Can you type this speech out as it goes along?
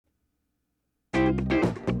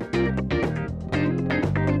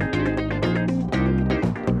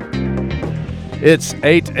It's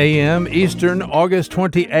 8 a.m. Eastern, August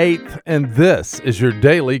 28th, and this is your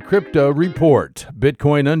daily crypto report.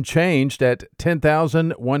 Bitcoin unchanged at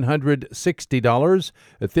 $10,160.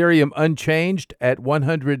 Ethereum unchanged at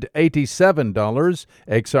 $187.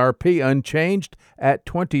 XRP unchanged at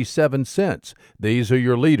 27 cents. These are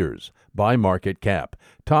your leaders by market cap.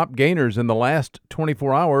 Top gainers in the last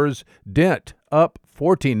 24 hours: Dent up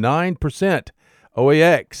 49%.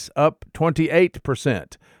 OAX up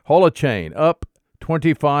 28%. Holochain up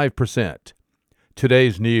 25%.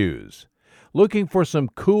 Today's news. Looking for some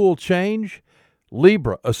cool change?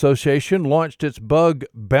 Libra Association launched its bug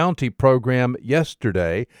bounty program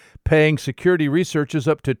yesterday, paying security researchers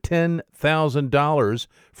up to $10,000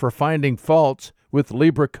 for finding faults with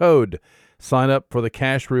Libra code. Sign up for the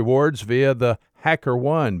cash rewards via the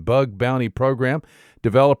HackerOne bug bounty program.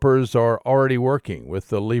 Developers are already working with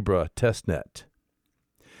the Libra testnet.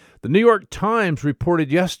 The New York Times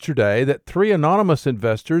reported yesterday that 3 anonymous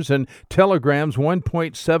investors in Telegram's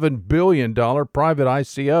 $1.7 billion private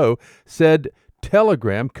ICO said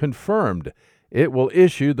Telegram confirmed it will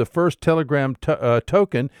issue the first Telegram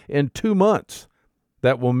token in 2 months.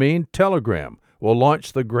 That will mean Telegram will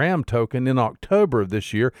launch the Gram token in October of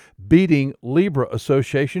this year, beating Libra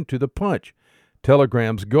Association to the punch.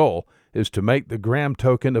 Telegram's goal is to make the Gram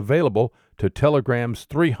token available to Telegram's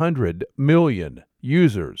 300 million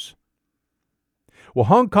users. Well,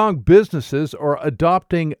 Hong Kong businesses are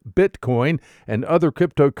adopting Bitcoin and other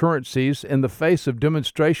cryptocurrencies in the face of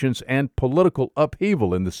demonstrations and political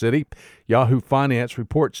upheaval in the city. Yahoo Finance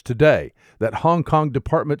reports today that Hong Kong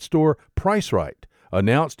department store PriceRite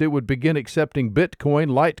announced it would begin accepting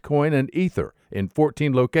Bitcoin, Litecoin, and Ether in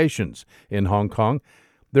 14 locations in Hong Kong.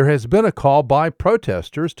 There has been a call by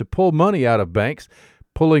protesters to pull money out of banks.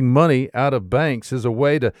 Pulling money out of banks is a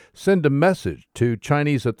way to send a message to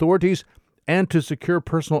Chinese authorities and to secure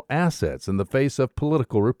personal assets in the face of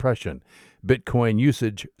political repression. Bitcoin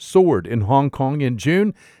usage soared in Hong Kong in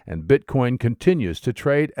June, and Bitcoin continues to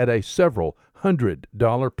trade at a several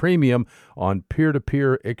 $100 premium on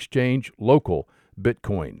peer-to-peer exchange local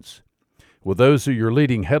Bitcoins. Well, those are your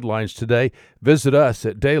leading headlines today. Visit us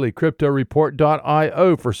at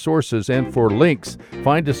dailycryptoreport.io for sources and for links.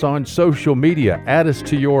 Find us on social media. Add us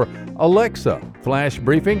to your Alexa flash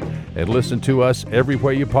briefing and listen to us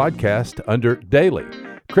everywhere you podcast under Daily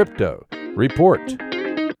Crypto Report.